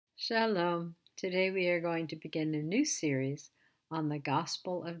Shalom. Today we are going to begin a new series on the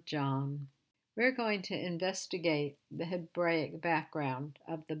Gospel of John. We're going to investigate the Hebraic background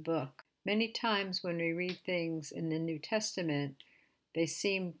of the book. Many times when we read things in the New Testament, they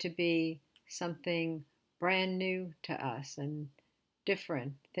seem to be something brand new to us and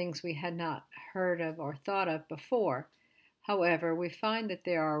different, things we had not heard of or thought of before. However, we find that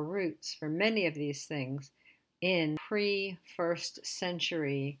there are roots for many of these things in pre-first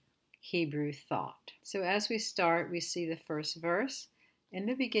century Hebrew thought. So as we start, we see the first verse. In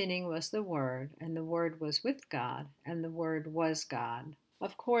the beginning was the Word, and the Word was with God, and the Word was God.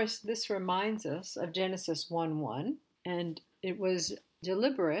 Of course, this reminds us of Genesis 1:1, and it was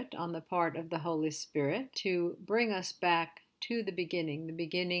deliberate on the part of the Holy Spirit to bring us back to the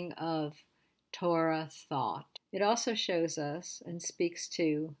beginning of Torah thought. It also shows us and speaks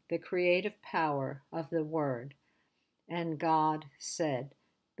to the creative power of the Word. And God said,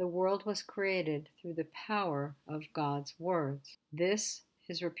 the world was created through the power of God's words. This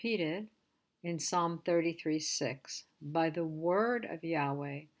is repeated in Psalm 33:6. By the word of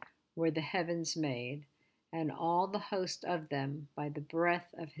Yahweh were the heavens made, and all the host of them by the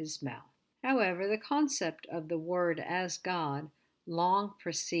breath of his mouth. However, the concept of the Word as God long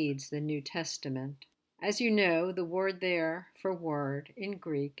precedes the New Testament. As you know, the word there for word in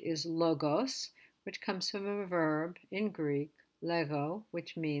Greek is logos, which comes from a verb in Greek, lego,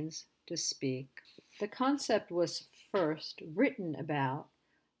 which means to speak. The concept was first written about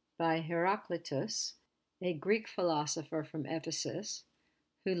by Heraclitus, a Greek philosopher from Ephesus,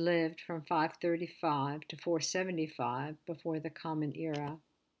 who lived from 535 to 475 before the Common Era.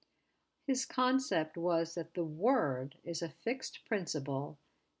 His concept was that the Word is a fixed principle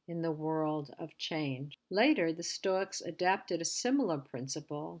in the world of change. Later, the Stoics adapted a similar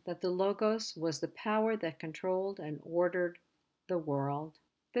principle that the Logos was the power that controlled and ordered the world.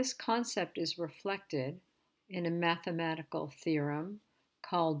 This concept is reflected in a mathematical theorem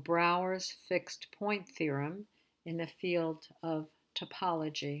called Brouwer's fixed point theorem in the field of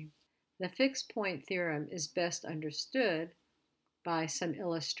topology. The fixed point theorem is best understood by some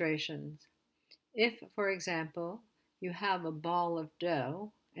illustrations. If, for example, you have a ball of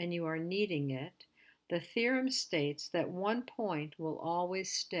dough and you are kneading it, the theorem states that one point will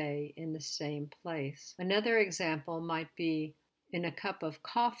always stay in the same place. Another example might be in a cup of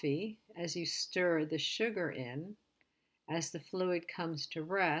coffee. As you stir the sugar in, as the fluid comes to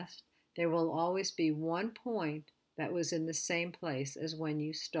rest, there will always be one point that was in the same place as when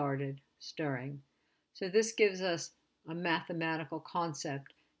you started stirring. So this gives us a mathematical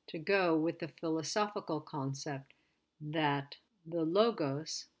concept to go with the philosophical concept that the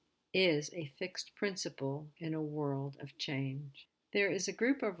Logos is a fixed principle in a world of change. There is a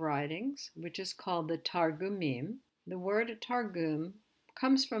group of writings which is called the Targumim. The word Targum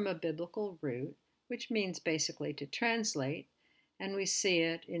comes from a biblical root, which means basically to translate, and we see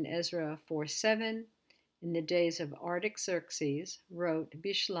it in Ezra 4:7. In the days of Artaxerxes wrote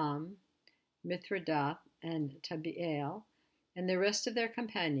Bishlam, Mithridath, and Tabiel, and the rest of their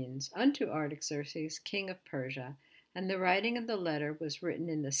companions unto Artaxerxes, king of Persia, and the writing of the letter was written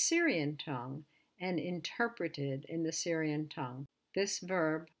in the Syrian tongue and interpreted in the Syrian tongue. This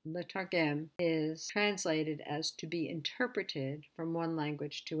verb, letargem, is translated as to be interpreted from one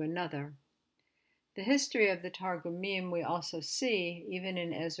language to another. The history of the Targumim we also see even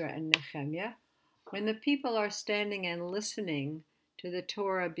in Ezra and Nehemiah, when the people are standing and listening to the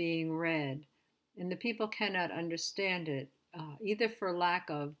Torah being read, and the people cannot understand it, either for lack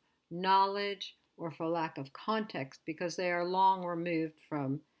of knowledge or for lack of context, because they are long removed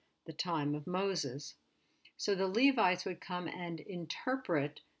from the time of Moses. So the Levites would come and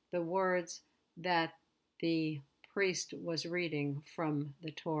interpret the words that the priest was reading from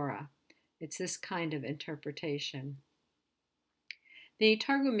the Torah. It's this kind of interpretation. The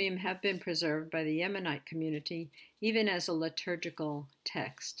Targumim have been preserved by the Yemenite community even as a liturgical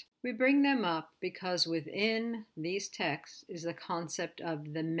text. We bring them up because within these texts is the concept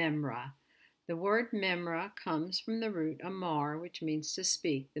of the memra. The word memra comes from the root amar, which means to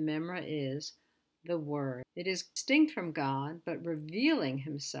speak. The memra is the word. It is distinct from God, but revealing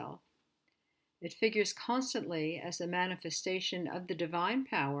himself. It figures constantly as the manifestation of the divine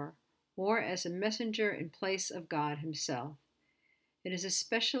power or as a messenger in place of God himself. It is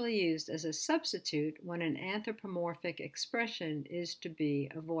especially used as a substitute when an anthropomorphic expression is to be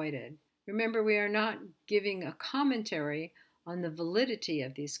avoided. Remember, we are not giving a commentary on the validity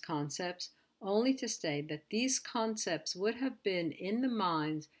of these concepts, only to state that these concepts would have been in the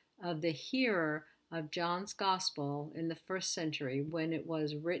minds of the hearer of John's Gospel in the first century when it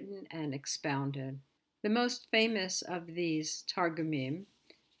was written and expounded. The most famous of these Targumim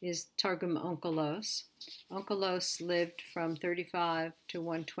is Targum Onkelos. Onkelos lived from 35 to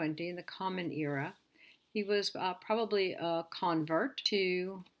 120 in the Common Era. He was probably a convert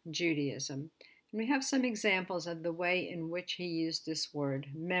to Judaism. And we have some examples of the way in which he used this word,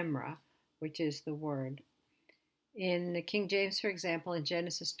 memra, which is the word. In the King James, for example, in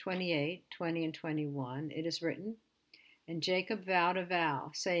Genesis 28, 20 and 21, it is written, "And Jacob vowed a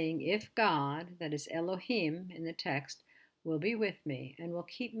vow, saying, If God," that is Elohim in the text, "will be with me, and will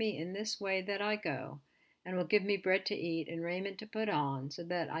keep me in this way that I go, and will give me bread to eat and raiment to put on, so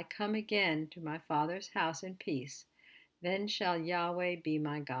that I come again to my father's house in peace, then shall Yahweh be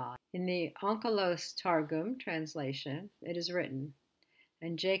my God." In the Onkelos Targum translation, it is written,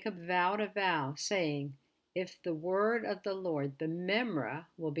 "And Jacob vowed a vow, saying, If the word of the Lord, the memra,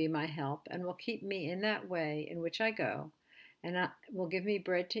 will be my help, and will keep me in that way in which I go, and will give me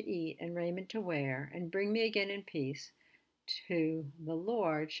bread to eat and raiment to wear, and bring me again in peace, to the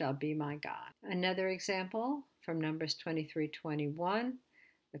Lord shall be my God." Another example from Numbers 23:21,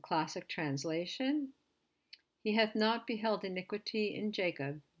 the classic translation, "He hath not beheld iniquity in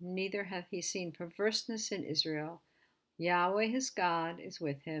Jacob, neither hath he seen perverseness in Israel. Yahweh his God is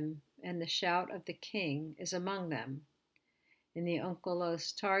with him, and the shout of the king is among them." In the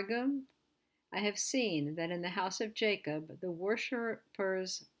Onkelos Targum, "I have seen that in the house of Jacob the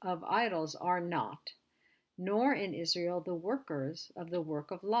worshippers of idols are not, nor in Israel the workers of the work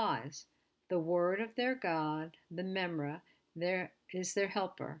of lies. The word of their God, the memra, there is their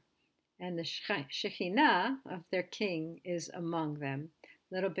helper, and the Shekhinah of their king is among them."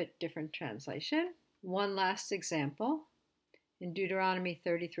 A little bit different translation. One last example. In Deuteronomy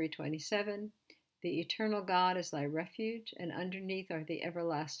 33:27, "The eternal God is thy refuge, and underneath are the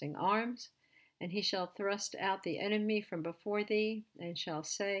everlasting arms. And he shall thrust out the enemy from before thee, and shall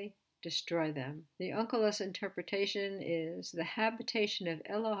say, Destroy them." The Onkelos interpretation is, "The habitation of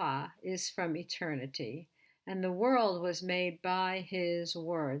Elohah is from eternity, and the world was made by his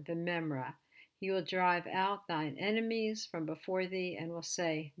word, the memra. He will drive out thine enemies from before thee, and will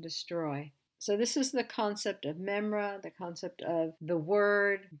say, Destroy." So this is the concept of memra, the concept of the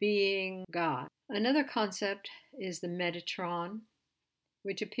word being God. Another concept is the Metatron,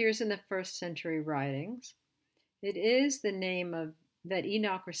 which appears in the first century writings. It is the name that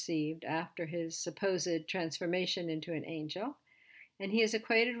Enoch received after his supposed transformation into an angel, and he is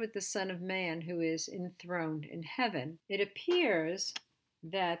equated with the Son of Man who is enthroned in heaven. It appears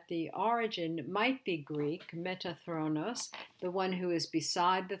that the origin might be Greek, metathronos, the one who is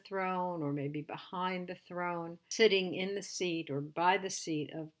beside the throne or maybe behind the throne, sitting in the seat or by the seat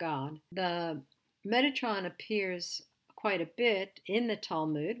of God. The Metatron appears quite a bit in the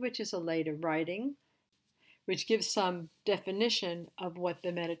Talmud, which is a later writing, which gives some definition of what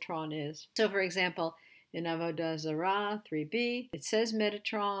the Metatron is. So, for example, in Avodah Zarah 3b, it says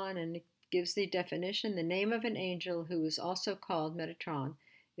Metatron, and it gives the definition. The name of an angel who is also called Metatron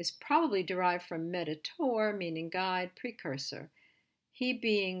is probably derived from Metator, meaning guide, precursor, he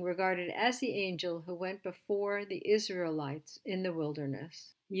being regarded as the angel who went before the Israelites in the wilderness.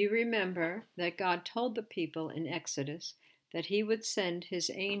 You remember that God told the people in Exodus that he would send his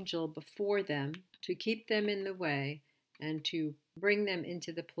angel before them to keep them in the way and to bring them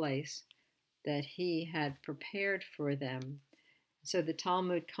into the place that he had prepared for them. So the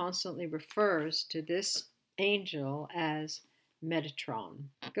Talmud constantly refers to this angel as Metatron.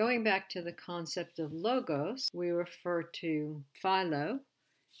 Going back to the concept of logos, we refer to Philo,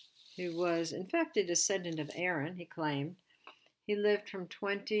 who was in fact a descendant of Aaron, he claimed. He lived from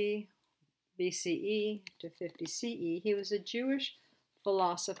 20 BCE to 50 CE. He was a Jewish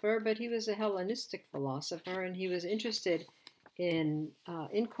philosopher, but he was a Hellenistic philosopher, and he was interested in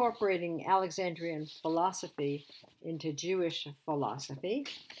incorporating Alexandrian philosophy into Jewish philosophy.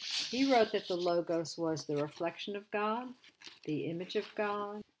 He wrote that the Logos was the reflection of God, the image of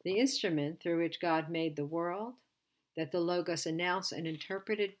God, the instrument through which God made the world, that the Logos announced and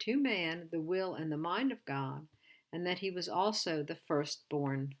interpreted to man the will and the mind of God, and that he was also the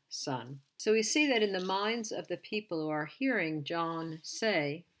firstborn son. So we see that in the minds of the people who are hearing John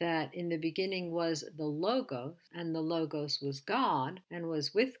say that in the beginning was the Logos, and the Logos was God and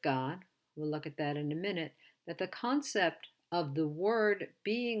was with God, we'll look at that in a minute, that the concept of the Word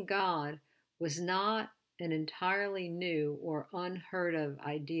being God was not an entirely new or unheard of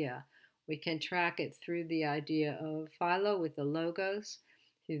idea. We can track it through the idea of Philo with the Logos,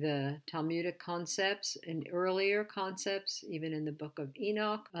 through the Talmudic concepts and earlier concepts, even in the book of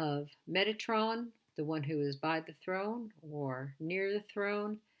Enoch, of Metatron, the one who is by the throne or near the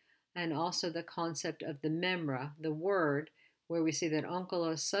throne, and also the concept of the memra, the word, where we see that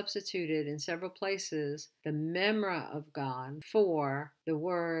Onkelos substituted in several places the memra of God for the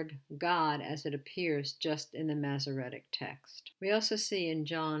word God as it appears just in the Masoretic text. We also see in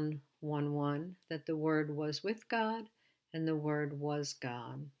John 1:1 that the Word was with God and the Word was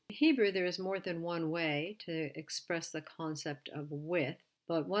God. In Hebrew, there is more than one way to express the concept of with,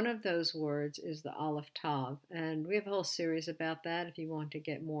 but one of those words is the Aleph Tav, and we have a whole series about that if you want to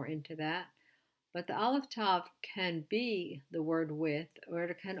get more into that. But the Aleph Tav can be the word with, or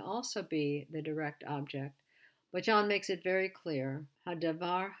it can also be the direct object. But John makes it very clear.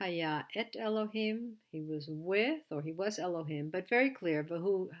 Hadavar haya et Elohim, he was with, or he was Elohim, but very clear,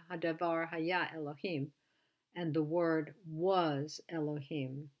 Vahu hadavar haya Elohim, and the word was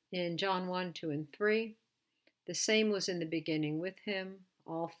Elohim. In John 1, 2, and 3, the same was in the beginning with him,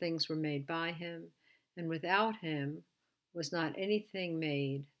 all things were made by him, and without him was not anything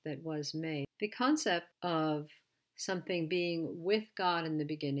made that was made. The concept of something being with God in the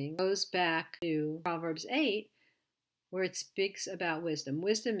beginning goes back to Proverbs 8, where it speaks about wisdom.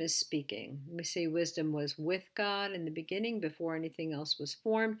 Wisdom is speaking. We see wisdom was with God in the beginning before anything else was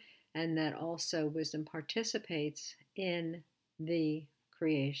formed, and that also wisdom participates in the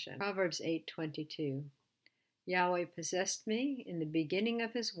creation. Proverbs 8:22. Yahweh possessed me in the beginning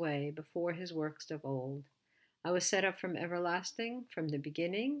of his way before his works of old. I was set up from everlasting, from the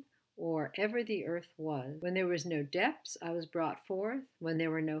beginning, or ever the earth was. When there was no depths, I was brought forth, when there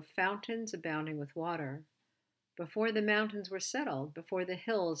were no fountains abounding with water. Before the mountains were settled, before the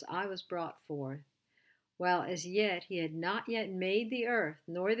hills, I was brought forth. While as yet he had not yet made the earth,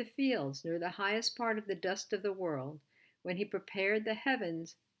 nor the fields, nor the highest part of the dust of the world. When he prepared the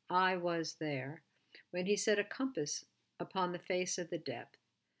heavens, I was there. When he set a compass upon the face of the depth.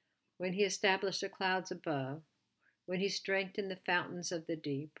 When he established the clouds above. When he strengthened the fountains of the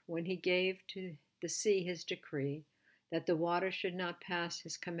deep, when he gave to the sea his decree, that the waters should not pass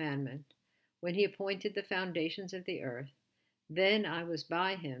his commandment, when he appointed the foundations of the earth, then I was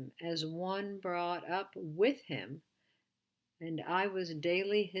by him as one brought up with him, and I was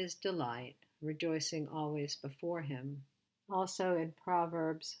daily his delight, rejoicing always before him. Also in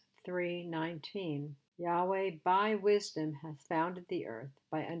Proverbs 3:19, Yahweh by wisdom hath founded the earth,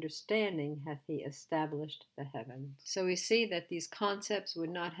 by understanding hath he established the heavens. So we see that these concepts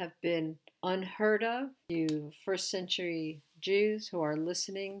would not have been unheard of. You first century Jews who are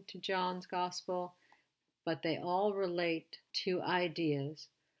listening to John's gospel, but they all relate to ideas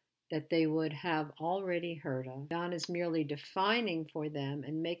that they would have already heard of. John is merely defining for them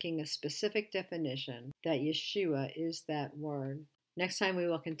and making a specific definition that Yeshua is that word. Next time we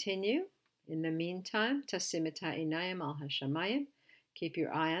will continue. In the meantime, tasim et ha'inayim al hashamayim. Keep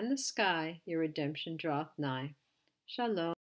your eye on the sky, your redemption draweth nigh. Shalom.